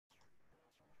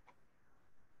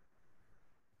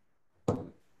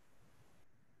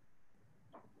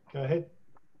Go ahead.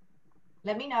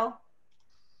 Let me know.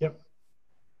 Yep.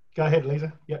 Go ahead,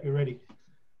 Lisa. Yep, you're ready.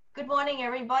 Good morning,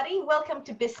 everybody. Welcome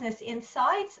to Business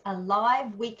Insights, a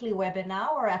live weekly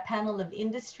webinar where a panel of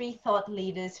industry thought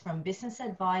leaders from business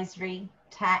advisory,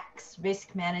 tax,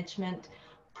 risk management,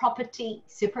 property,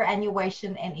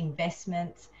 superannuation and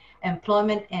investments,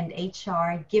 employment and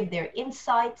HR give their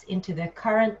insights into the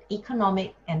current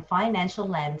economic and financial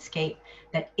landscape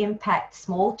that impacts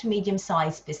small to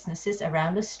medium-sized businesses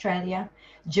around Australia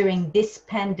during this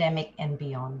pandemic and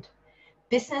beyond.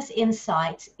 Business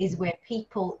Insights is where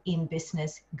people in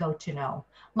business go to know.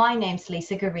 My name's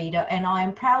Lisa Garrido, and I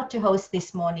am proud to host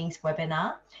this morning's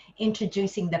webinar,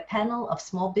 introducing the panel of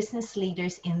small business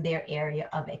leaders in their area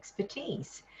of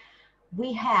expertise.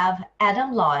 We have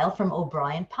Adam Lyle from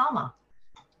O'Brien Palmer.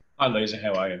 Hi, Lisa.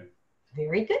 How are you?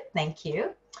 Very good, thank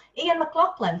you. Ian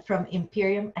McLaughlin from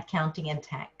Imperium Accounting and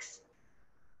Tax.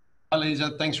 Hi,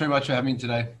 Lisa. Thanks very much for having me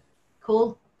today.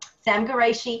 Cool. Sam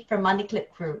Qureshi from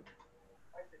Moneyclip Group.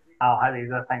 Hi,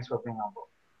 Lisa. Thanks for being on board.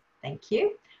 Thank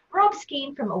you. Rob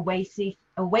Skeen from Oasis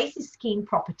Skeen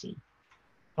Property.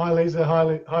 Hi, Lisa.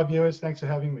 Hi, viewers. Thanks for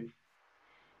having me.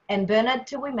 And Bernard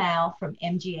Tuimau from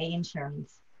MGA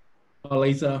Insurance. Hi,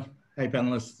 Lisa. Hey,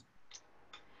 panelists.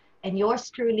 And yours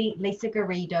truly, Lisa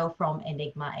Garrido from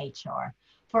Enigma HR.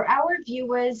 For our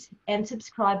viewers and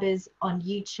subscribers on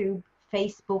YouTube,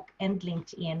 Facebook, and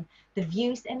LinkedIn, the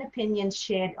views and opinions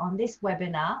shared on this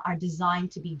webinar are designed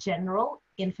to be general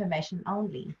information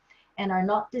only and are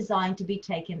not designed to be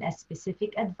taken as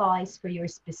specific advice for your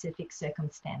specific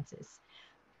circumstances.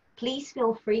 Please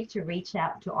feel free to reach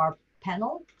out to our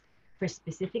panel for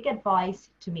specific advice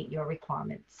to meet your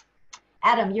requirements.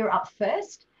 Adam, you're up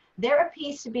first. There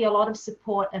appears to be a lot of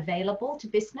support available to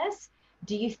business.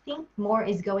 Do you think more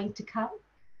is going to come?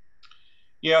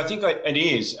 Yeah, I think it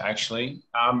is actually.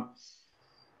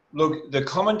 Look,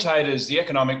 the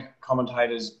economic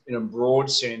commentators in a broad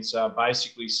sense are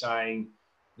basically saying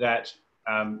that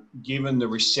given the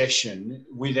recession,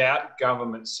 without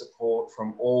government support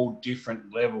from all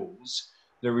different levels,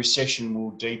 the recession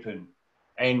will deepen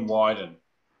and widen.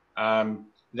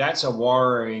 That's a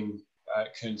worrying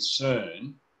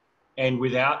concern. And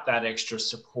without that extra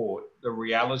support, the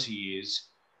reality is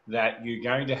that you're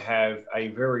going to have a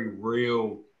very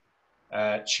real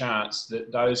chance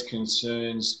that those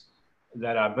concerns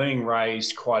that are being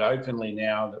raised quite openly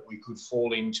now that we could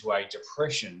fall into a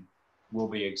depression will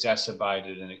be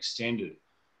exacerbated and extended.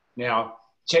 Now,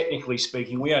 technically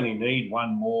speaking, we only need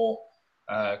one more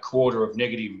quarter of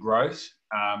negative growth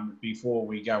before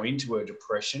we go into a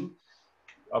depression.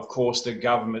 Of course, the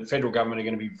federal government are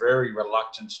going to be very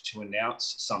reluctant to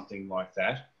announce something like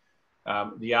that.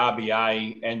 The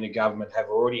RBA and the government have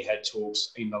already had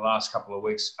talks in the last couple of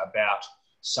weeks about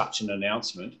such an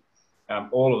announcement.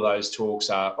 All of those talks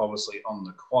are obviously on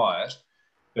the quiet,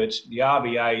 but the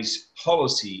RBA's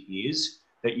policy is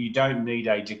that you don't need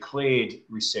a declared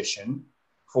recession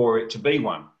for it to be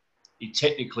one.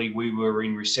 Technically, we were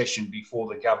in recession before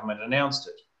the government announced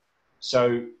it.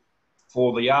 So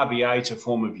for the RBA to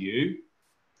form a view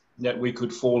that we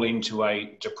could fall into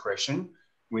a depression,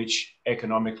 which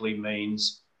economically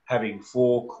means having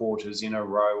 4 quarters in a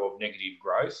row of negative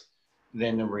growth,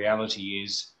 then the reality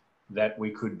is that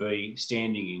we could be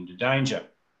standing into danger.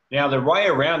 Now, the way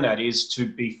around that is to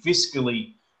be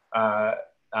fiscally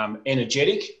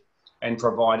energetic and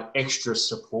provide extra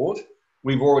support.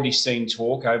 We've already seen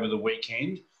talk over the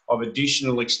weekend of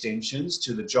additional extensions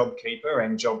to the JobKeeper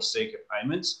and JobSeeker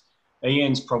payments.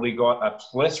 Ian's probably got a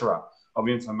plethora of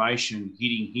information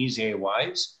hitting his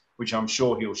airwaves, which I'm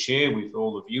sure he'll share with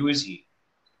all the viewers here.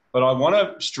 But I want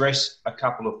to stress a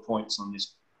couple of points on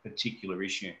this particular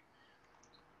issue.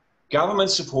 Government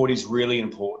support is really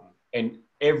important, and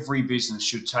every business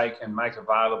should take and make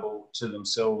available to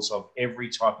themselves of every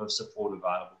type of support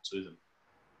available to them.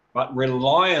 But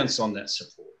reliance on that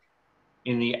support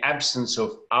in the absence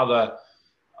of other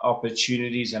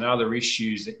opportunities and other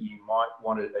issues that you might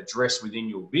want to address within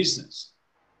your business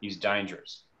is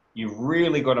dangerous. You've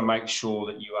really got to make sure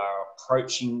that you are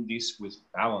approaching this with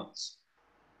balance.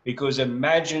 Because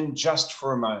imagine just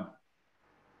for a moment,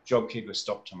 JobKeeper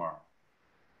stopped tomorrow.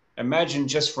 Imagine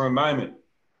just for a moment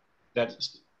that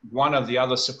one of the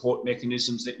other support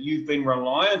mechanisms that you've been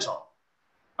reliant on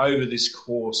over this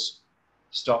course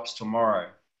stops tomorrow.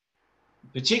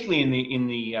 Particularly in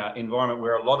the environment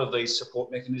where a lot of these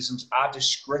support mechanisms are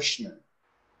discretionary.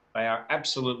 They are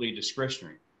absolutely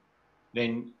discretionary.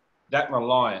 Then that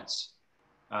reliance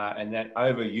and that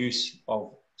overuse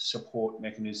of support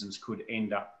mechanisms could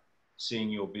end up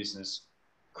seeing your business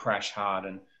crash hard.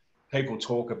 And people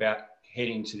talk about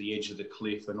heading to the edge of the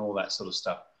cliff and all that sort of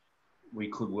stuff. we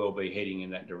could well be heading in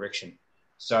that direction.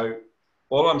 So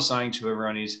all I'm saying to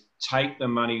everyone is take the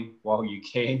money while you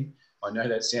can. I know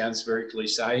that sounds very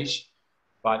cliche-ish,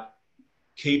 but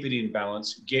keep it in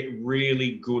balance. Get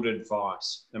really good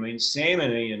advice. I mean, Sam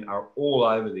and Ian are all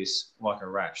over this like a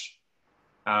rash.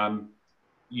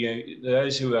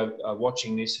 Those who are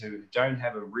watching this who don't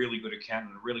have a really good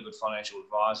accountant, a really good financial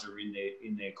advisor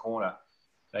in their corner,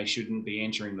 they shouldn't be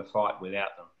entering the fight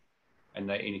without them. And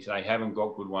if they haven't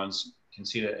got good ones,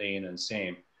 consider Ian and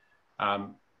Sam.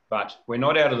 But we're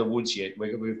not out of the woods yet.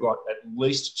 We've got at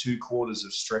least 2 quarters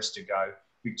of stress to go.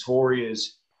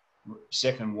 Victoria's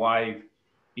second wave,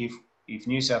 if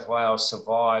New South Wales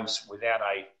survives without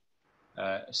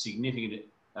a significant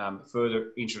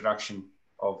further introduction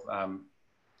of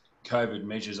COVID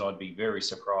measures, I'd be very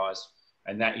surprised.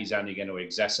 And that is only going to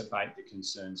exacerbate the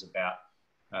concerns about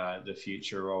the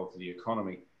future of the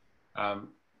economy.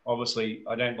 Obviously,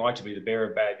 I don't like to be the bearer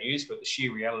of bad news, but the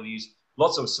sheer reality is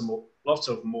lots of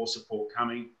more support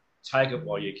coming. Take it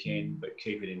while you can, but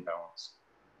keep it in balance.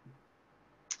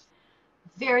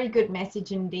 Very good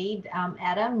message indeed,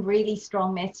 Adam. Really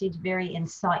strong message, very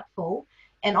insightful.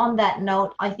 And on that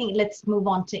note, I think let's move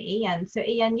on to Ian. So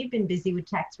Ian, you've been busy with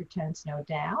tax returns, no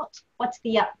doubt. What's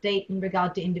the update in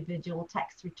regard to individual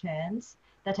tax returns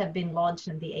that have been lodged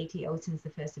in the ATO since the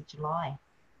 1st of July?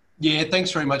 Yeah,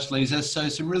 thanks very much, Lisa. So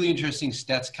some really interesting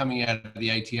stats coming out of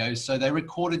the ATO. So they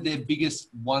recorded their biggest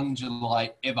 1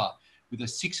 July ever with a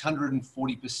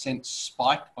 640%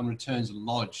 spike on returns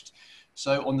lodged.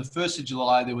 So on the 1st of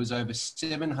July, there was over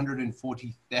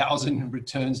 740,000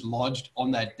 returns lodged on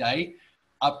that day,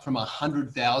 up from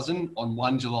 100,000 on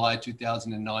 1 July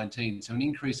 2019. So an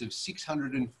increase of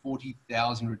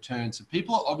 640,000 returns. So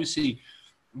people are obviously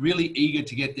really eager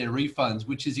to get their refunds,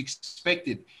 which is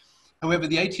expected. However,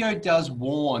 the ATO does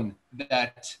warn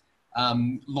that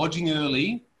lodging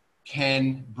early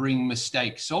can bring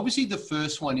mistakes. So obviously the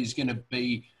first one is going to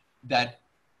be that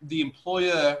the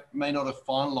employer may not have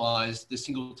finalized the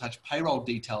single touch payroll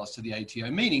details to the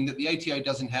ATO, meaning that the ATO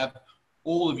doesn't have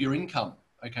all of your income.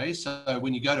 Okay, so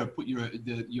when you go to put your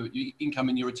income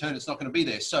in your return, it's not going to be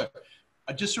there. So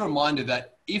just a reminder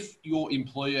that if your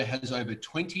employer has over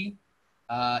 20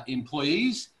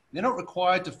 employees, they're not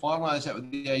required to finalize that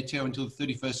with the ATO until the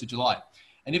 31st of July.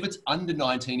 And if it's under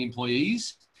 19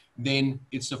 employees, then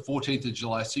it's the 14th of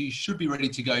July. So you should be ready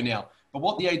to go now. But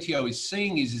what the ATO is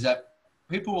seeing is that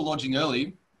people were lodging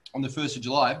early on the 1st of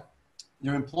July.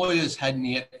 Their employers hadn't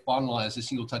yet finalized the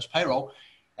single touch payroll.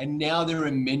 And now they're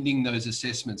amending those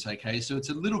assessments, okay? So it's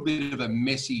a little bit of a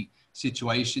messy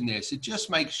situation there. So just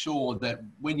make sure that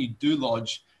when you do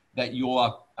lodge, that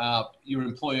your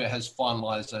employer has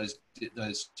finalized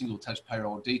those single touch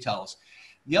payroll details.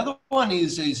 The other one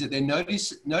is that they're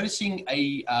noticing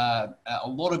a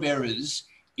lot of errors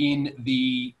in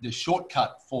the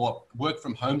shortcut for work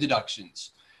from home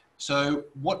deductions. So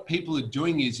what people are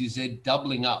doing is they're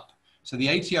doubling up. So the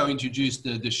ATO introduced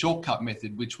the shortcut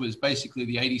method, which was basically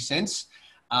the 80 cents.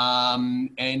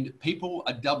 And people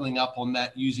are doubling up on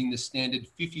that using the standard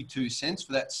 52 cents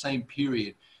for that same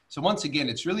period. So once again,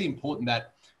 it's really important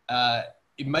that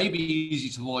it may be easy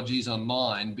to lodge these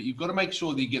online, but you've got to make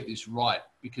sure that you get this right,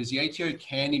 because the ATO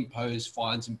can impose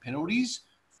fines and penalties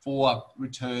for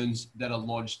returns that are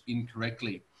lodged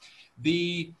incorrectly.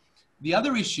 The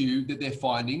other issue that they're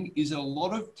finding is that a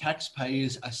lot of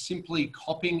taxpayers are simply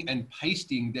copying and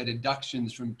pasting their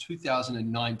deductions from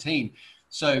 2019.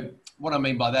 So what I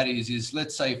mean by that is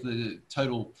let's say for the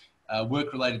total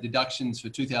work-related deductions for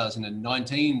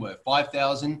 2019 were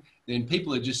 5,000, then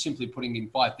people are just simply putting in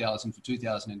 5,000 for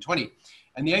 2020.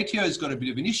 And the ATO has got a bit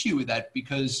of an issue with that,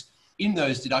 because in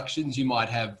those deductions, you might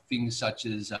have things such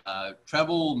as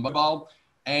travel, mobile,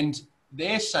 and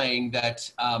they're saying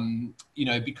that,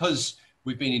 because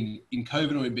we've been in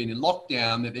COVID and we've been in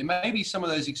lockdown, that there may be some of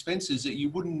those expenses that you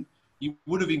would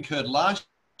have incurred last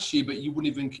year, but you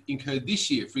wouldn't have incurred this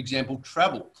year. For example,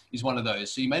 travel is one of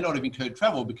those. So you may not have incurred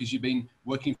travel because you've been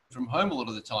working from home a lot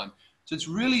of the time. So it's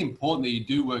really important that you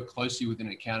do work closely with an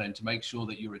accountant to make sure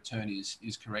that your return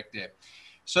is correct there.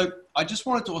 So I just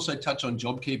wanted to also touch on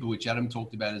JobKeeper, which Adam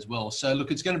talked about as well. So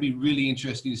look, it's going to be really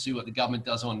interesting to see what the government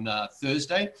does on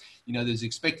Thursday. There's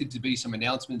expected to be some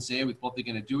announcements there with what they're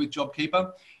going to do with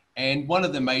JobKeeper. And one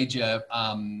of the major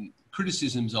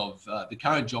criticisms of the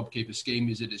current JobKeeper scheme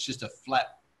is that it's just a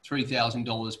flat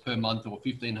 $3,000 per month or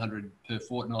 $1,500 per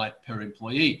fortnight per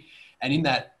employee. And in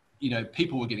that,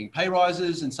 people were getting pay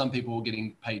rises and some people were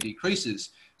getting pay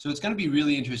decreases. So it's going to be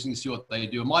really interesting to see what they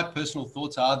do. And my personal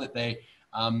thoughts are that they,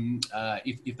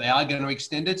 if they are going to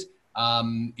extend it,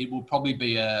 It will probably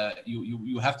be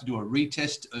you'll have to do a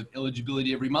retest of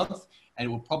eligibility every month, and it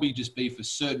will probably just be for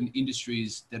certain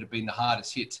industries that have been the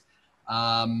hardest hit.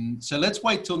 So let's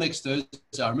wait till next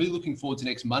Thursday. I'm really looking forward to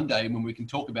next Monday when we can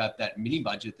talk about that mini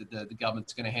budget that the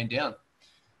government's going to hand down.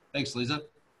 Thanks, Lisa.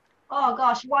 Oh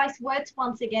gosh, wise words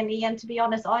once again, Ian. To be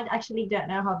honest, I actually don't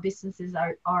know how businesses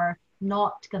are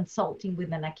not consulting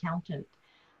with an accountant,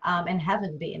 and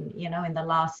haven't been, you know, in the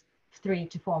last 3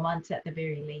 to 4 months at the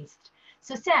very least.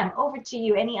 So Sam, over to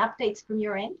you. Any updates from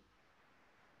your end?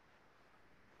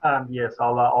 Yes,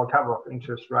 I'll cover off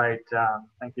interest rate.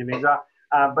 Thank you, Lisa.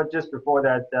 But just before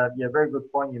that, yeah, very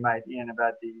good point you made, Ian,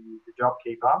 about the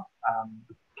JobKeeper.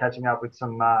 Catching up with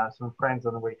some friends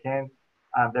on the weekend.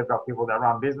 They've got people that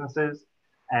run businesses,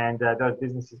 and those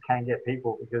businesses can get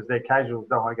people because their casuals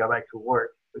don't want to go back to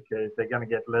work because they're going to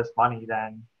get less money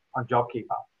than on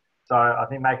JobKeeper. So I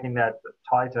think making that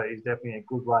tighter is definitely a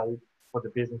good way for the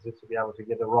businesses to be able to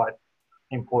get the right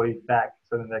employees back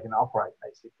so that they can operate,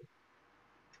 basically.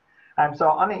 So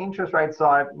on the interest rate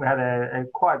side, we had a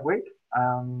quiet week.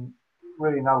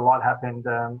 Really not a lot happened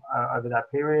over that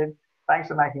period.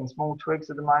 Banks are making small tweaks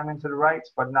at the moment to the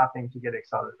rates, but nothing to get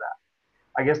excited about.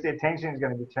 I guess the attention is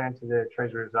going to be turned to the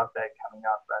Treasurer's update coming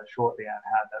up shortly and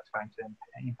how that's going to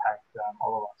impact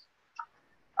all of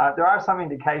us. There are some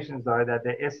indications, though, that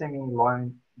the SME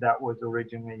loan that was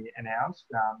originally announced,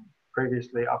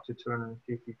 previously up to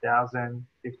 250,000,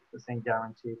 50%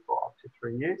 guaranteed for up to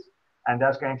 3 years, and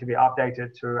that's going to be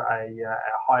updated to a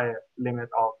higher limit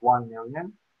of 1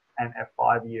 million and a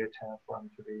 5-year term for them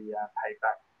to be paid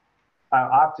back.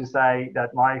 I have to say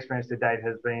that my experience to date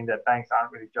has been that banks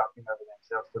aren't really jumping over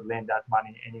themselves to lend that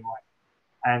money anyway.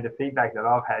 And the feedback that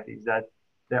I've had is that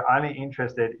they're only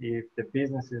interested if the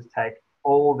businesses take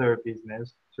all their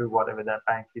business to whatever that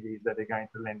bank it is that they're going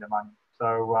to lend the money.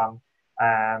 So,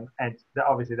 and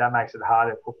obviously that makes it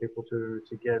harder for people to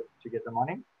get the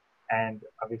money. And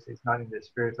obviously it's not in the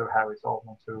spirit of how it's all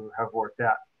meant to have worked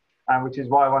out. Which is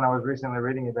why when I was recently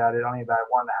reading about it, only about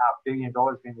 $1.5 billion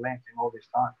been lent in all this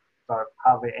time. So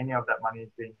hardly any of that money has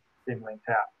been lent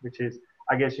out, which is,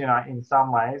 I guess, you know, in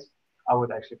some ways, I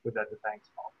would actually put that to banks'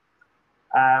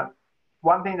 fault.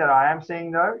 One thing that I am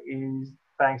seeing, though, is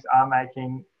banks are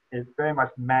making it very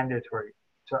much mandatory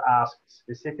to ask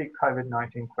specific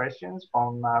COVID-19 questions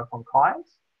from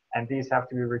clients, and these have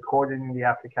to be recorded in the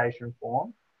application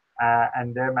form,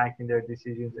 and they're making their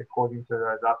decisions according to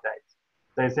those updates.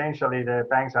 So essentially, the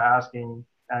banks are asking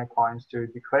clients to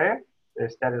declare their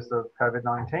status of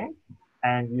COVID-19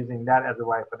 and using that as a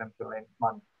way for them to lend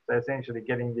money. So essentially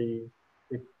getting the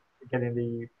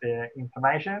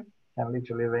information and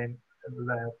literally lend,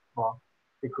 well,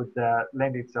 it could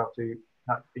lend itself to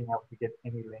not being able to get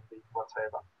any lending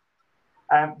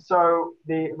whatsoever. So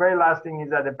the very last thing is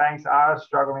that the banks are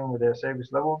struggling with their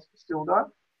service levels still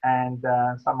though, and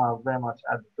some are very much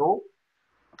at the door.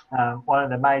 One of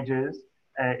the majors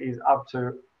is up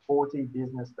to 40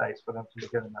 business days for them to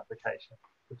get an application,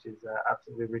 which is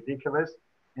absolutely ridiculous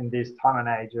in this time and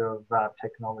age of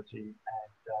technology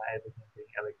and everything being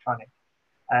electronic.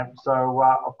 So,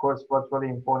 of course, what's really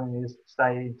important is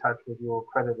stay in touch with your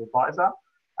credit advisor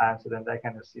so that they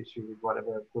can assist you with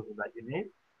whatever approval that you need.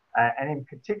 And in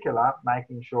particular,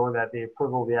 making sure that the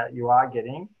approval that you are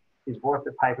getting is worth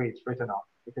the paper it's written on,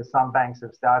 because some banks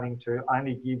are starting to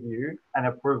only give you an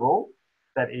approval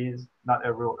that is not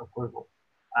a real approval.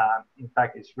 In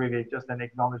fact, it's really just an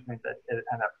acknowledgement that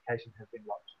an application has been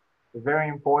lodged. So very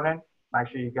important, make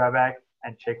sure you go back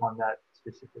and check on that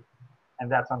specifically.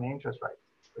 And that's on the interest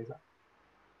rates, Lisa.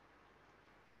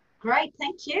 Great,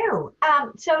 thank you.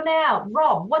 So now,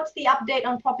 Rob, what's the update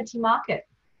on property market?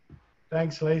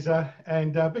 Thanks, Lisa.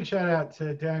 And big shout out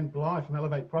to Dan Bly from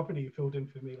Elevate Property, who filled in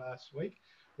for me last week.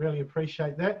 Really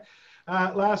appreciate that.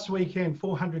 Last weekend,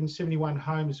 471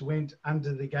 homes went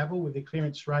under the gavel with a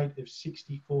clearance rate of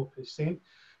 64%,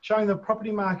 showing the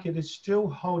property market is still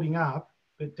holding up,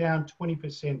 but down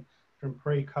 20% from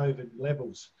pre-COVID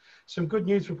levels. Some good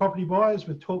news for property buyers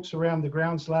with talks around the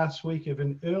grounds last week of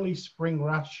an early spring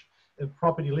rush of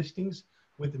property listings,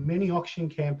 with many auction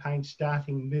campaigns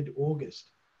starting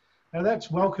mid-August. Now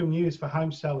that's welcome news for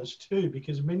home sellers too,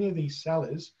 because many of these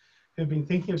sellers who've been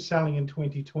thinking of selling in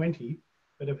 2020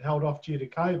 but have held off due to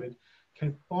COVID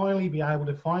can finally be able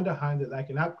to find a home that they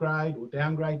can upgrade or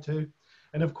downgrade to.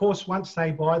 And of course, once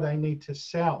they buy, they need to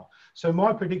sell. So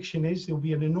my prediction is there'll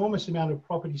be an enormous amount of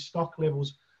property stock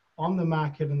levels on the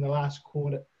market in the last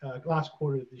quarter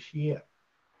of this year.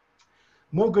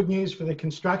 More good news for the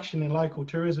construction and local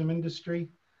tourism industry.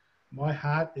 My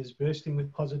heart is bursting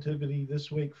with positivity this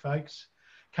week, folks.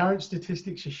 Current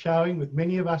statistics are showing, with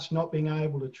many of us not being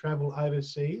able to travel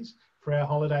overseas for our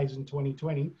holidays in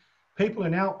 2020, people are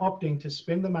now opting to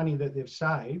spend the money that they've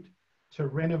saved to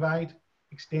renovate,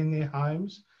 extend their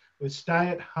homes, with stay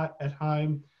at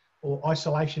home or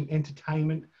isolation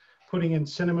entertainment, putting in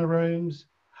cinema rooms,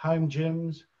 home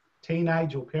gyms,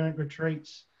 teenage or parent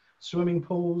retreats, swimming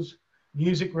pools,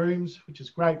 music rooms, which is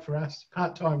great for us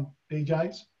part-time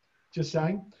DJs, just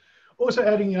saying. Also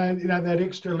adding, that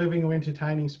extra living or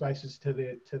entertaining spaces to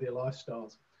their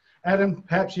lifestyles. Adam,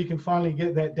 perhaps you can finally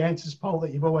get that dancer's pole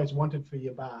that you've always wanted for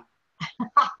your bar.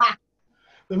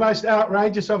 The most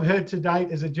outrageous I've heard to date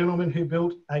is a gentleman who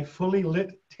built a fully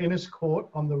lit tennis court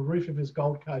on the roof of his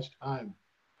Gold Coast home.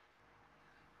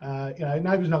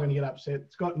 Nobody's not going to get upset.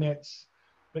 It's got nets,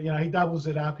 but he doubles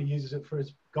it up. He uses it for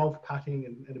his golf putting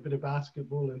and a bit of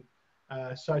basketball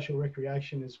and social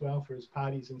recreation as well for his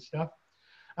parties and stuff.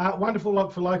 Wonderful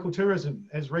look for local tourism,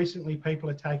 as recently people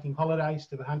are taking holidays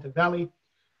to the Hunter Valley,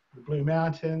 the Blue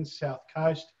Mountains, South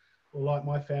Coast, or like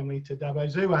my family to Dubbo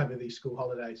Zoo over these school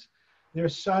holidays. There are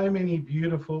so many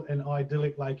beautiful and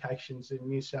idyllic locations in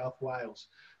New South Wales.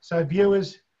 So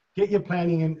viewers, get your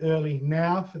planning in early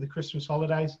now for the Christmas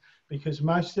holidays, because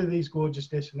most of these gorgeous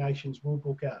destinations will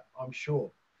book out, I'm sure.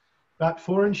 But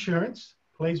for insurance,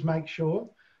 please make sure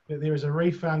that there is a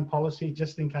refund policy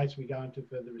just in case we go into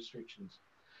further restrictions.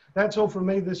 That's all from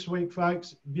me this week,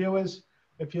 folks. Viewers,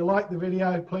 if you like the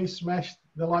video, please smash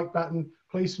the like button.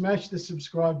 Please smash the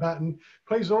subscribe button.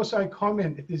 Please also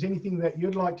comment if there's anything that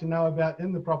you'd like to know about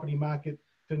in the property market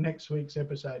for next week's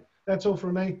episode. That's all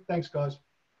from me. Thanks, guys.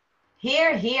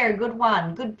 Here, good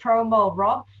one. Good promo,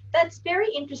 Rob. That's very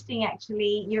interesting,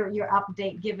 actually, your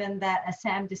update, given that, as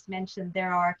Sam just mentioned,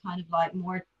 there are kind of like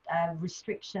more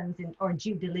restrictions or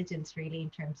due diligence really in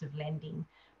terms of lending.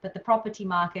 But the property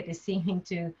market is seeming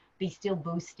to be still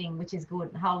boosting, which is good.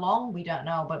 How long, we don't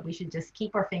know, but we should just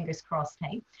keep our fingers crossed,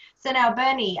 hey? So now,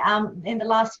 Bernie, in the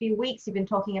last few weeks, you've been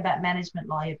talking about management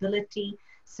liability.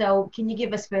 So can you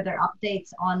give us further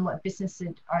updates on what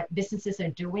businesses are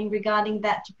doing regarding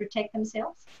that to protect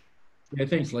themselves? Yeah,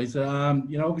 thanks, Lisa.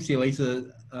 Obviously,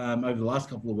 Lisa, over the last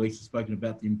couple of weeks, has spoken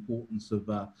about the importance of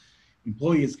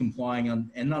employers complying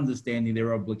and understanding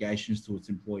their obligations to its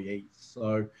employees.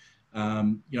 So,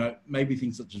 maybe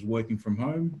things such as working from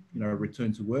home,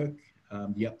 return to work,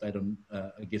 the update on,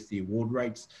 the award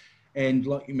rates. And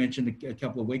like you mentioned a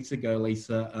couple of weeks ago,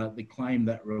 Lisa, the claim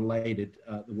that related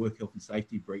the work health and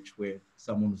safety breach where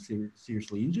someone was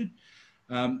seriously injured.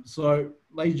 So,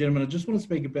 ladies and gentlemen, I just want to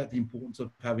speak about the importance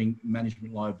of having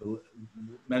management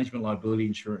liability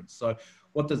insurance. So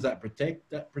what does that protect?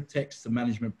 That protects the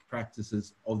management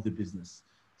practices of the business.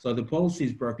 So the policy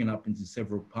is broken up into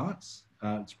several parts.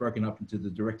 It's broken up into the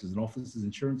directors and officers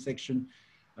insurance section.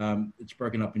 It's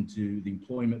broken up into the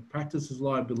employment practices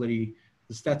liability,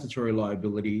 the statutory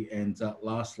liability, and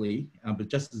lastly, but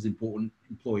just as important,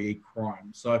 employee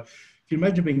crime. So if you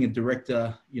imagine being a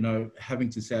director, having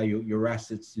to sell your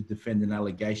assets to defend an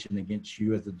allegation against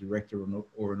you as a director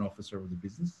or an officer of the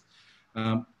business.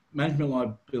 Management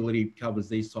liability covers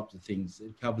these types of things.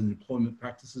 It covers employment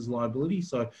practices liability.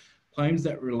 So claims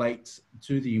that relate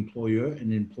to the employer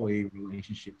and employee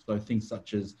relationship. So things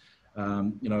such as,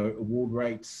 award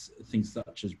rates, things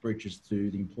such as breaches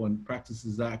to the Employment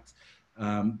Practices Act,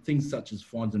 things such as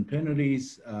fines and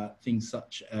penalties, things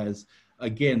such as,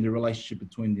 again, the relationship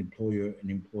between the employer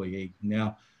and employee.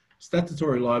 Now,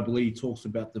 statutory liability talks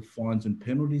about the fines and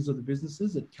penalties of the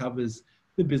businesses. It covers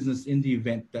the business in the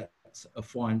event that a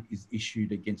fine is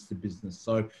issued against the business.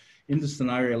 So in the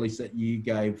scenario, at least that you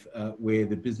gave, where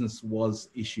the business was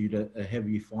issued a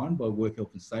heavy fine by Work Health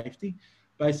and Safety,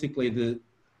 basically the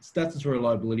statutory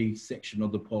liability section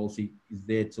of the policy is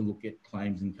there to look at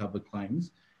claims and cover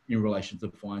claims in relation to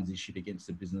fines issued against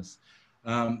the business.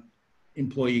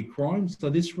 Employee crimes. So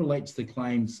this relates to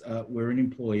claims where an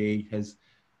employee has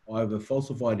either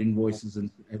falsified invoices and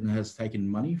has taken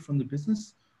money from the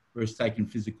business or has taken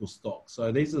physical stock.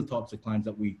 So these are the types of claims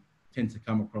that we tend to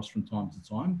come across from time to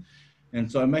time.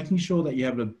 And so making sure that you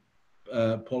have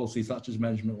a policy such as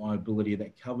management liability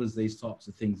that covers these types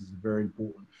of things is very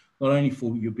important, not only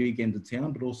for your big end of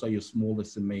town, but also your small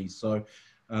SMEs. So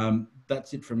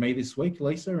that's it from me this week,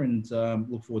 Lisa, and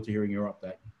look forward to hearing your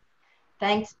update.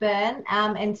 Thanks, Bern.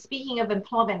 And speaking of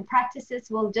employment practices,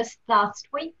 well, just last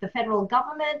week, the federal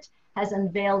government has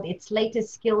unveiled its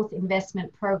latest skills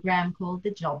investment program called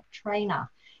the Job Trainer.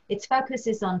 Its focus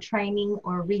is on training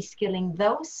or reskilling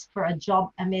those for a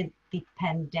job amid the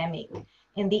pandemic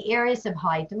in the areas of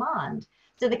high demand.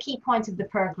 So the key points of the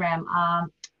program are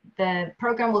The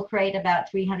program will create about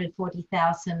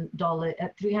 340,000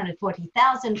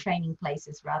 training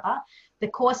places rather. The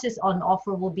courses on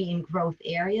offer will be in growth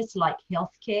areas like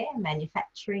healthcare,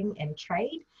 manufacturing, and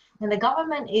trade. And the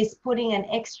government is putting an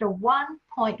extra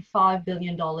 $1.5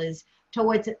 billion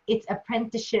towards its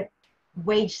apprenticeship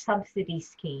wage subsidy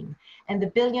scheme. And the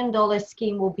 $1 billion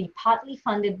scheme will be partly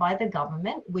funded by the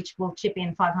government, which will chip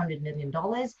in $500 million,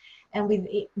 and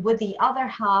with the other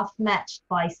half matched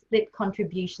by split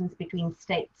contributions between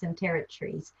states and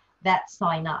territories that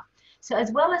sign up. So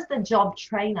as well as the job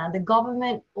trainer, the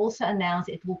government also announced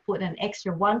it will put an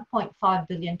extra $1.5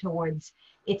 billion towards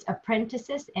its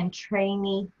apprentices and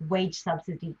trainee wage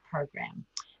subsidy program.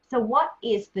 So what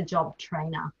is the job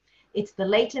trainer? It's the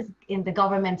latest in the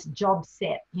government's job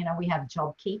set. You know, we have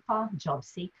job keeper, job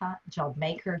seeker, job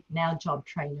maker, now job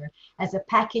trainer, as a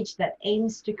package that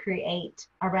aims to create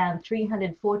around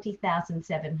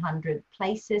 340,700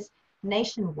 places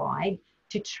nationwide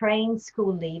to train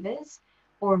school leavers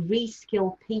or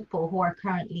reskill people who are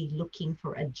currently looking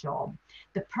for a job.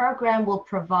 The program will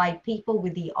provide people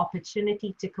with the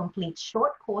opportunity to complete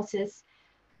short courses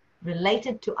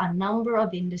related to a number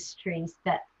of industries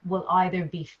that will either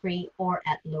be free or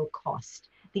at low cost.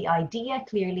 The idea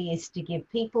clearly is to give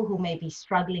people who may be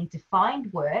struggling to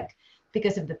find work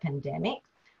because of the pandemic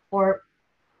or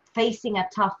facing a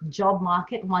tough job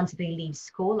market once they leave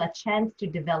school, a chance to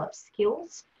develop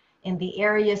skills in the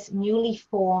areas newly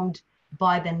formed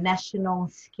by the National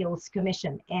Skills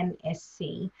Commission,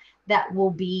 NSC, that will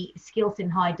be skills in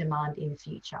high demand in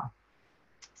future.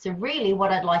 So really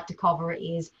what I'd like to cover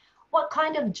is what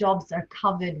kind of jobs are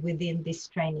covered within this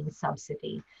training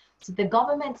subsidy. So the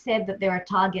government said that there are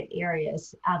target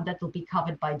areas that will be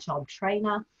covered by job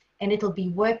trainer, and it'll be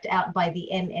worked out by the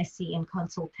NSC in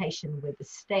consultation with the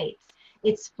states.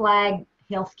 It's flagged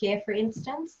healthcare, for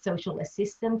instance, social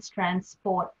assistance,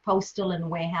 transport, postal and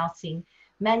warehousing,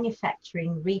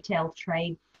 manufacturing, retail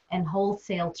trade, and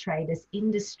wholesale trade as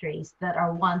industries that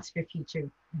are ones for future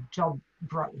job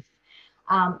growth.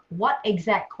 What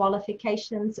exact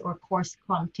qualifications or course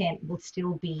content will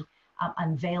still be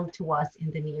unveiled to us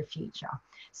in the near future.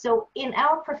 So in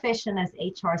our profession as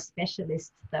HR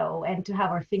specialists though, and to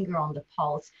have our finger on the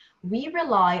pulse, we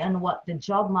rely on what the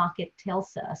job market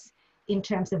tells us in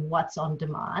terms of what's on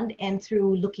demand, and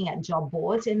through looking at job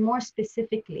boards, and more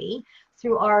specifically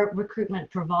through our recruitment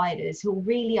providers who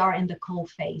really are in the coal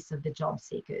face of the job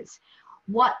seekers.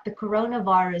 What the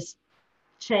coronavirus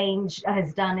change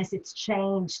has done is it's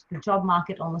changed the job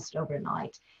market almost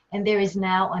overnight, and there is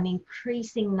now an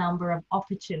increasing number of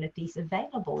opportunities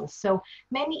available. So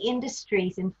many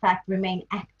industries in fact remain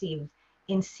active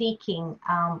in seeking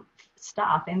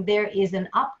staff, and there is an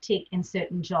uptick in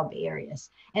certain job areas,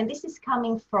 and this is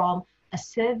coming from a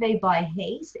survey by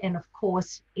Hayes. And of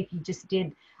course, if you just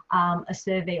did a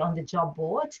survey on the job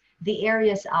boards, the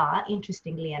areas are,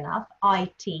 interestingly enough,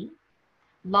 IT,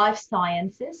 life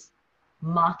sciences,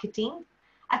 marketing,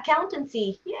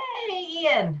 accountancy, yay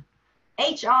Ian,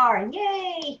 HR,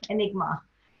 yay Enigma,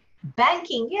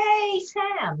 banking, yay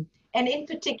Sam. And in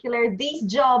particular, these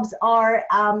jobs are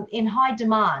in high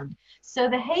demand. So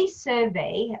the Hayes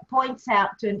survey points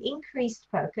out to an increased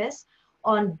focus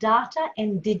on data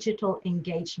and digital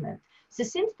engagement. So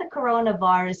since the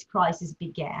coronavirus crisis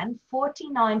began,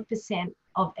 49%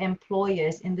 of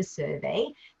employers in the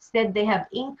survey said they have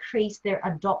increased their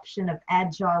adoption of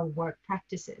agile work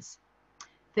practices.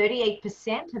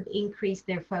 38% have increased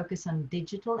their focus on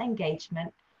digital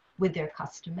engagement with their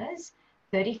customers.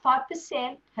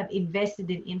 35% have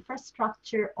invested in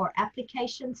infrastructure or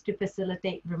applications to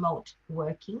facilitate remote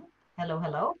working. Hello,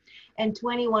 hello. And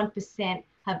 21%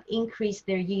 have increased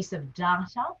their use of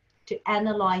data to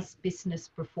analyze business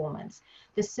performance.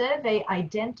 The survey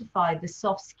identified the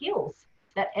soft skills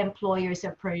that employers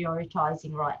are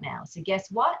prioritizing right now. So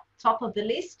guess what? Top of the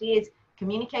list is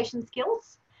communication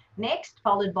skills. Next,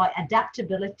 followed by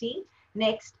adaptability.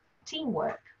 Next,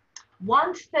 teamwork.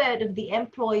 1/3 of the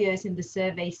employers in the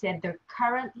survey said they're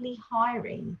currently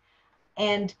hiring,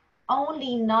 and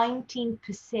only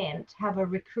 19% have a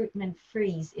recruitment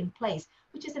freeze in place,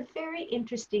 which is a very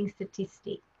interesting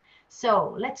statistic.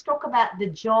 So let's talk about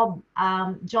the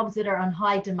jobs that are on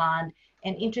high demand,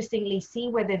 and interestingly see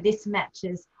whether this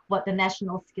matches what the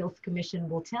National Skills Commission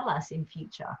will tell us in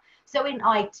future. So in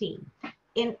IT,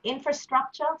 in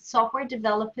infrastructure, software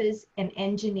developers and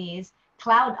engineers,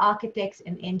 cloud architects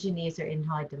and engineers are in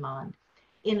high demand.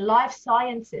 In life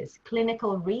sciences,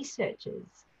 clinical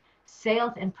researchers,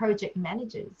 sales and project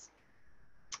managers.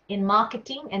 In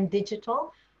marketing and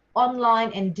digital,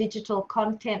 online and digital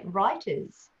content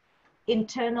writers.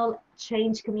 Internal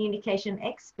change communication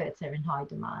experts are in high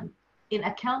demand. in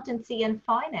accountancy and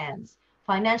finance,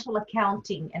 financial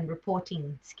accounting and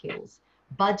reporting skills,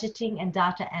 budgeting and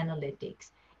data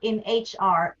analytics. In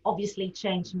HR, obviously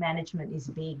change management is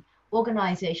big.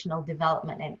 Organizational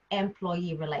development and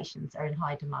employee relations are in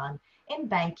high demand. In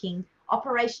banking,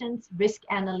 operations, risk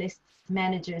analysts,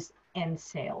 managers, and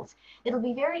sales. It'll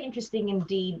be very interesting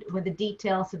indeed when the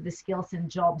details of the skills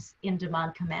and jobs in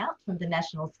demand come out from the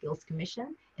National Skills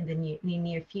Commission in the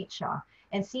near future,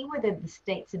 and see whether the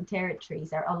states and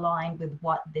territories are aligned with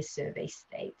what this survey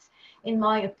states. In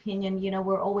my opinion,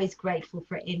 we're always grateful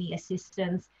for any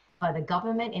assistance by the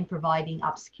government in providing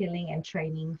upskilling and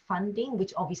training funding,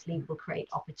 which obviously will create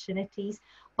opportunities.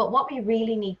 But what we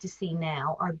really need to see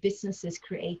now are businesses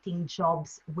creating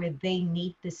jobs where they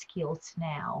need the skills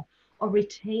now, or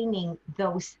retaining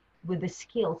those with the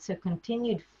skills, so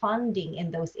continued funding in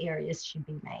those areas should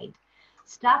be made.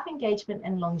 Staff engagement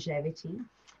and longevity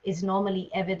is normally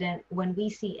evident when we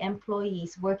see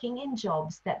employees working in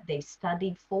jobs that they've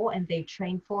studied for and they've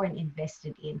trained for and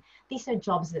invested in. These are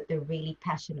jobs that they're really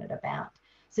passionate about.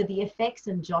 So the effects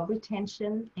on job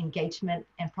retention, engagement,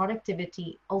 and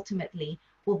productivity ultimately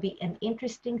will be an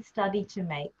interesting study to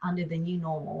make under the new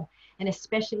normal, and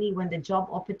especially when the job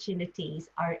opportunities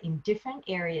are in different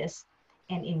areas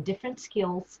and in different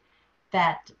skills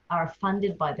that are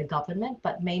funded by the government,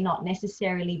 but may not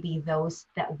necessarily be those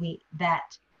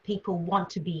that people want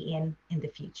to be in the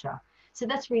future. So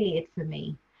that's really it for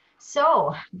me.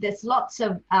 So there's lots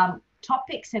of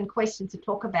topics and questions to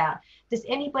talk about. Does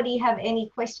anybody have any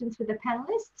questions for the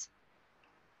panelists?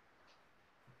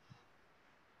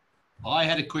 I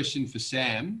had a question for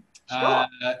Sam. Sure.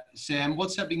 Sam,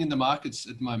 what's happening in the markets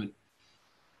at the moment?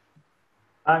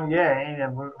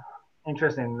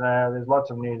 Interesting. There's lots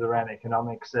of news around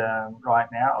economics right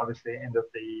now. Obviously, end of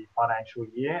the financial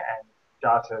year and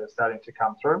data is starting to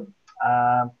come through.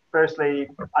 Firstly,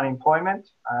 unemployment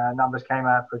numbers came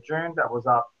out for June. That was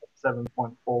up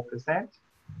 7.4%,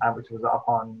 which was up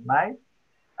on May,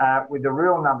 with the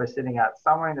real number sitting at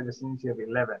somewhere in the vicinity of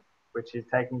 11, which is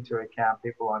taking into account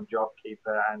people on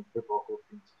JobKeeper and people who've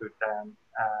been stood down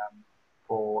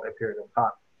for a period of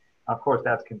time. Of course,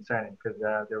 that's concerning because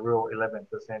the real 11%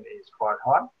 is quite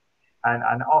high,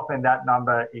 and often that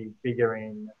number is bigger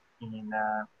in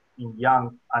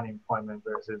young unemployment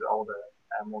versus older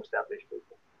and more established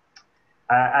people.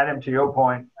 Adam, to your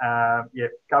point,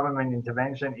 government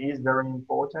intervention is very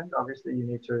important. Obviously, you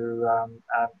need to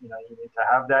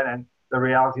have that, and the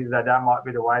reality is that might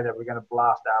be the way that we're going to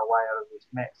blast our way out of this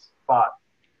mess. But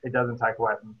it doesn't take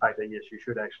away from the fact that yes, you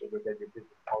should actually look at your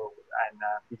business model and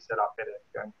be set up better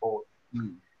going forward.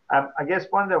 I guess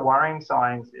one of the worrying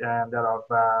signs that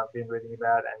I've been reading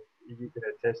about, and you can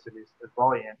attest to this as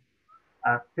well, Ian,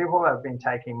 people have been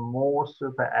taking more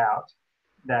super out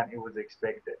than it was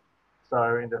expected.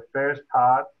 So in the first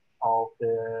part of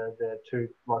the two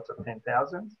lots of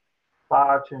 10,000,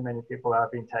 far too many people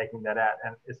have been taking that out,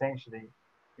 and essentially,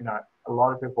 a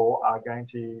lot of people are going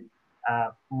to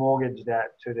mortgage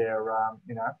that to their,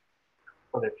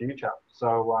 for their future.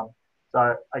 So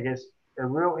I guess a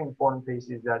real important piece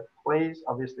is that please,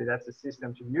 obviously, that's a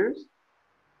system to use.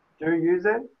 Do use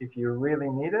it if you really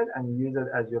need it, and use it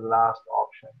as your last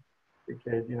option,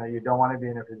 because you don't want to be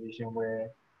in a position where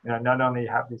not only you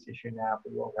have this issue now,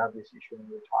 but you also have this issue in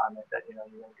retirement that you're going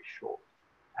to be short,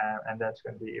 and that's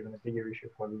going to be even a bigger issue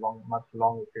for a much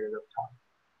longer period of time.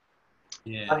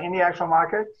 Yeah. But in the actual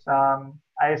markets,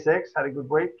 ASX had a good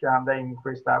week. They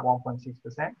increased about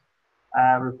 1.6%.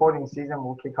 Reporting season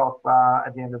will kick off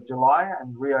at the end of July,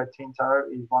 and Rio Tinto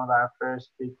is one of our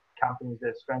first big companies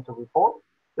that's going to report.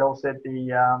 They'll set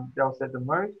the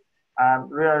mood.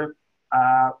 Rio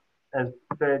has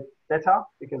fared better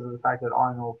because of the fact that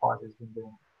iron ore price has been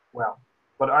doing well.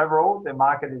 But overall, the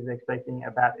market is expecting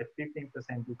about a 15%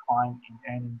 decline in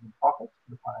earnings and profits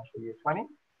for the financial year 20.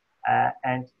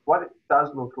 And what it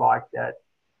does look like that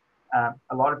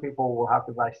a lot of people will have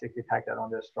to basically take that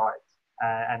on their strides.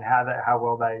 And how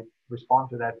well they respond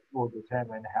to that will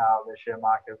determine how the share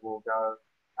market will go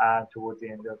towards the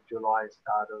end of July,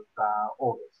 start of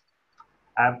August.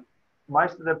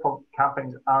 Most of the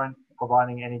companies aren't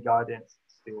providing any guidance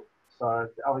still. So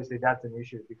obviously that's an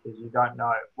issue because you don't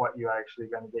know what you're actually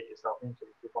going to get yourself into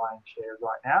if you're buying shares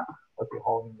right now or if you're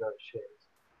holding those shares.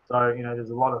 So,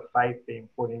 there's a lot of faith being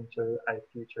put into a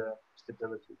future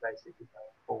stability basically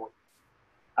going forward.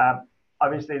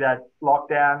 Obviously that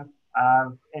lockdown,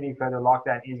 any further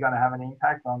lockdown is going to have an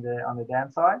impact on the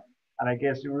downside. And I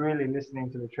guess really listening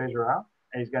to the treasurer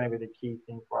is going to be the key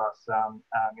thing for us,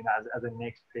 as a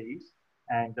next piece,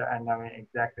 and knowing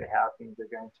exactly how things are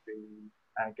going to be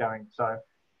going. So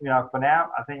for now,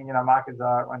 I think, markets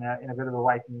are in a bit of a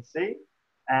wait and see,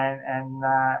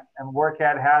 and work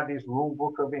out how this rule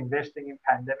book of investing in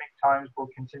pandemic times will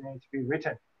continue to be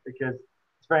written, because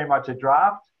it's very much a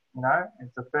draft.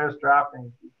 It's the first draft,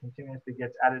 and it continuously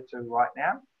gets added to right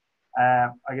now.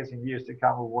 I guess in years to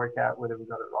come, we'll work out whether we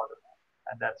got it right or not,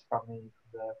 and that's from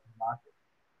the market.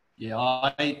 Yeah,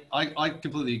 I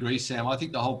completely agree, Sam. I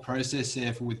think the whole process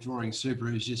there for withdrawing super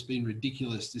has just been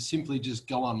ridiculous. To simply just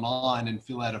go online and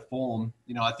fill out a form.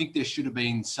 I think there should have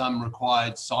been some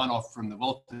required sign-off from the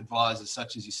wealth advisor,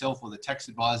 such as yourself, or the tax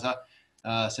advisor,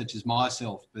 such as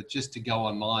myself. But just to go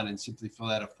online and simply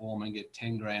fill out a form and get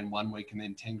 10 grand one week and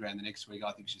then 10 grand the next week,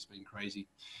 I think it's just been crazy.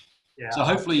 Yeah. So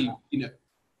hopefully,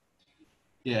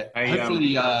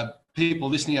 hopefully people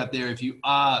listening out there, if you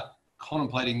are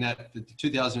contemplating that for the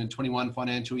 2021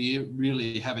 financial year,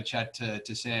 really have a chat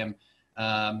to Sam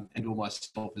and or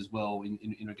myself as well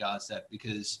in regards to that,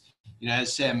 because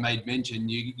as Sam made mention,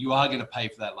 you are going to pay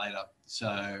for that later.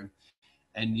 So,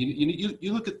 and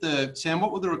you look at Sam,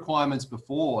 what were the requirements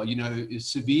before?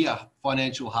 Severe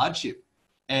financial hardship,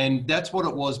 and that's what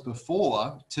it was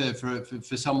before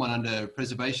for someone under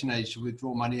preservation age to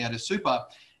withdraw money out of super,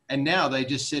 and now they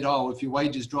just said, oh, if your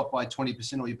wages drop by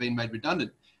 20% or you've been made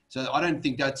redundant. So I don't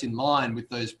think that's in line with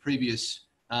those previous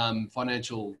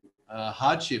financial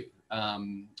hardship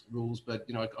rules, but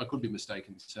I could be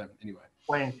mistaken. So anyway.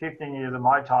 Well, in 15 years of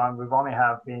my time, we've only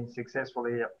have been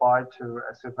successfully applied to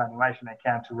a superannuation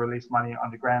account to release money on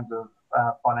the grounds of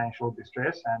financial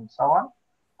distress and so on,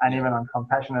 and even on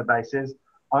compassionate basis,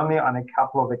 only on a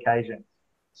couple of occasions.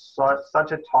 So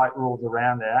such a tight rules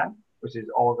around that, which is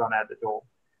all gone out the door.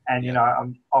 And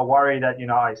I worry that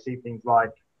I see things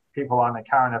like people on the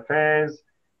current affairs,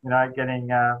 getting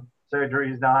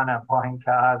surgeries done and buying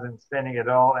cars and spending it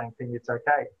all and think it's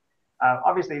okay.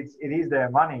 Obviously, it is their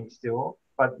money still,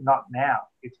 but not now.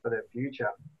 It's for their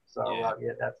future. So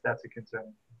that's a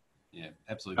concern. Yeah,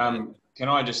 absolutely. Can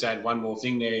I just add one more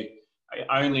thing there?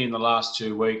 Only in the last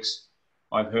 2 weeks,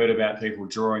 I've heard about people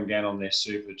drawing down on their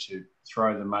super to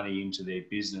throw the money into their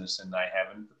business, and they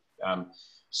haven't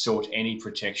sought any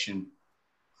protection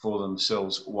for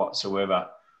themselves whatsoever.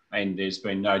 And there's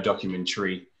been no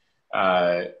documentation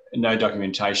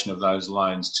of those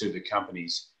loans to the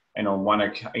companies. And on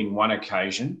one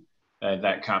occasion,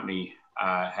 that company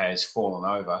has fallen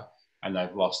over and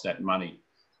they've lost that money,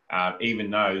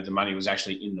 even though the money was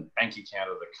actually in the bank account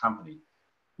of the company.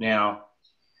 Now,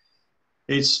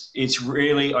 it's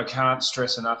really, I can't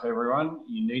stress enough, everyone,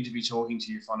 you need to be talking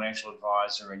to your financial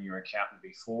advisor and your accountant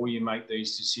before you make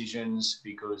these decisions,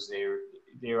 because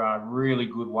there are really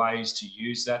good ways to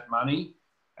use that money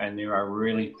and there are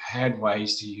really bad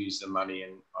ways to use the money.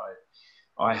 And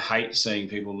I hate seeing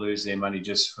people lose their money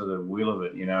just for the will of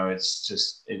it.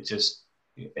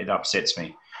 It upsets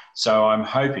me. So I'm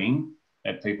hoping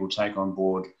that people take on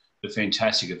board the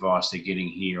fantastic advice they're getting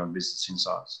here on Business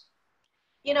Insights.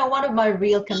 One of my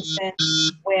real concerns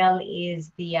as well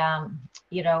is the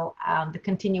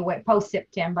continuation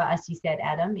post-September, as you said,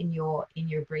 Adam, in your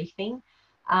briefing.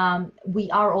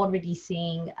 We are already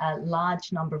seeing a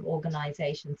large number of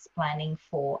organizations planning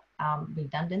for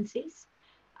redundancies,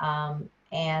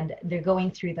 and they're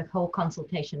going through the whole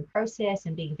consultation process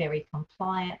and being very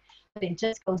compliant. But it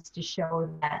just goes to show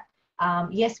that,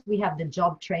 yes, we have the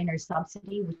job trainer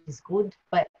subsidy, which is good,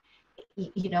 but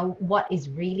what is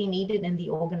really needed in the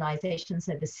organizations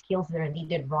are the skills that are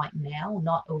needed right now,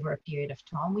 not over a period of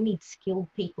time. We need skilled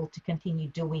people to continue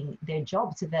doing their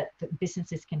job so that the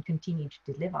businesses can continue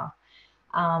to deliver.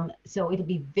 So it'll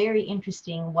be very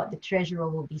interesting what the treasurer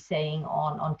will be saying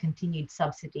on continued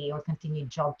subsidy or continued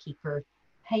JobKeeper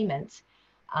payments.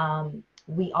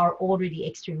 We are already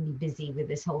extremely busy with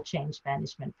this whole change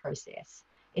management process.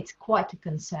 It's quite a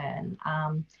concern.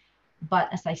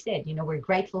 But as I said, we're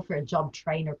grateful for a job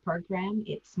trainer program.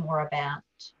 It's more about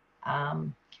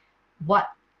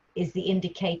what is the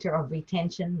indicator of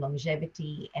retention,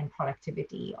 longevity, and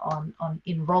productivity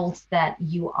in roles that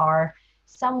you are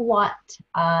somewhat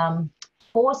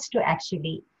forced to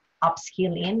actually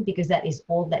upskill in, because that is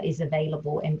all that is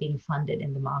available and being funded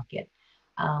in the market.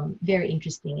 Very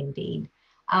interesting indeed.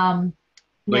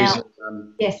 Yes.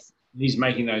 He's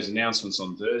making those announcements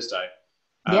on Thursday.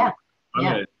 I'm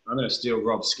going to steal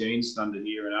Rob Skeen's thunder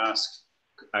here and ask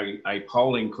a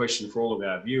polling question for all of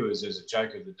our viewers as a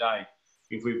joke of the day.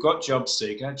 If we've got job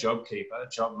seeker, job keeper,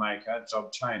 job maker,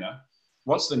 job trainer,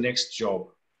 what's the next job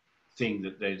thing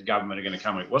that the government are going to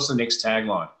come with? What's the next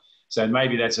tagline? So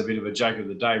maybe that's a bit of a joke of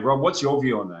the day. Rob, what's your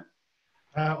view on that?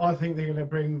 I think they're going to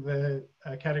bring the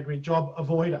category job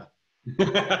avoider.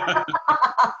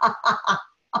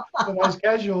 For those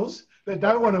casuals that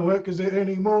don't want to work because they're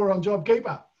earning more on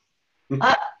JobKeeper.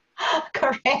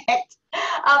 Correct.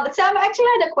 Sam, I actually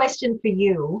had a question for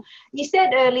you. You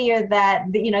said earlier that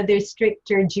there's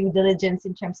stricter due diligence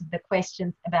in terms of the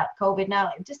questions about COVID.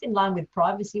 Now, just in line with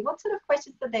privacy, what sort of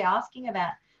questions are they asking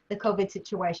about the COVID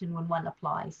situation when one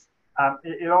applies?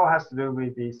 It all has to do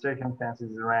with the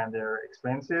circumstances around their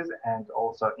expenses and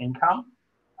also income.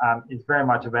 It's very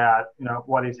much about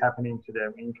what is happening to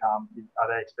their income. Are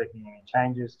they expecting any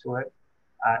changes to it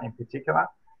in particular?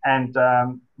 And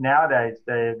nowadays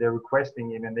they're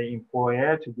requesting even the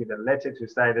employer to give a letter to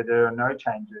say that there are no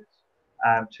changes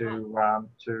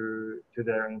to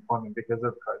their employment because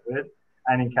of COVID.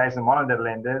 And in case of one of the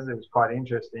lenders, it was quite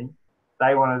interesting.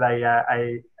 They wanted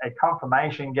a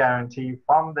confirmation guarantee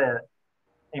from the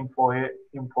employer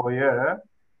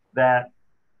that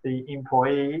the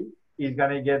employee is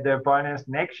going to get their bonus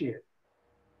next year.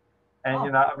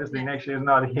 And obviously next year is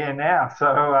not here now. So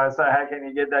how can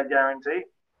you get that guarantee?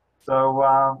 So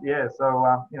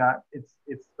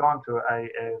it's gone to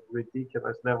a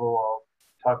ridiculous level of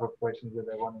type of questions that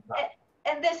they want to know.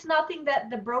 And there's nothing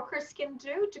that the brokers can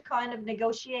do to kind of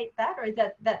negotiate that, or is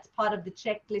that's part of the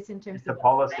checklist in terms of the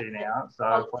policy now. So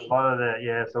a lot of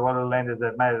the lenders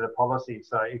have made it a policy.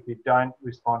 So if you don't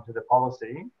respond to the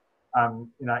policy,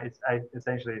 it's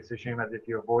essentially it's assumed as if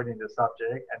you're avoiding the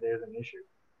subject and there's an issue.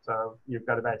 So you've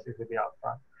got to basically be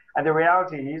upfront. And the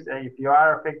reality is, if you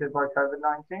are affected by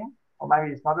COVID-19, or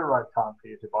maybe it's not the right time for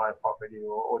you to buy a property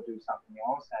or do something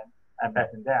else and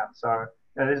batten down. So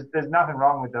there's nothing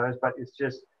wrong with those, but it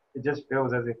just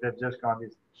feels as if they've just gone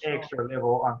this extra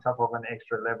level on top of an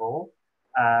extra level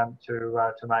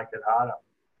to make it harder.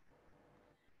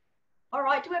 All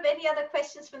right. Do we have any other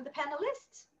questions from the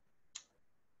panelists?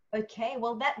 Okay,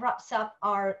 well, that wraps up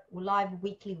our live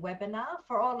weekly webinar.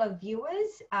 For all our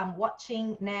viewers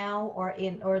watching now or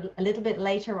a little bit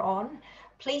later on,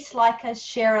 please like us,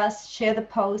 share the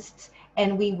posts,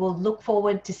 and we will look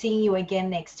forward to seeing you again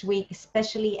next week,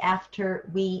 especially after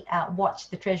we watch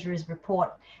the Treasurer's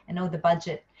report and know the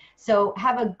budget. So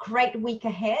have a great week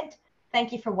ahead.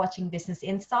 Thank you for watching Business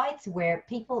Insights, where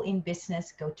people in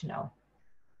business go to know.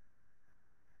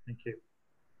 Thank you.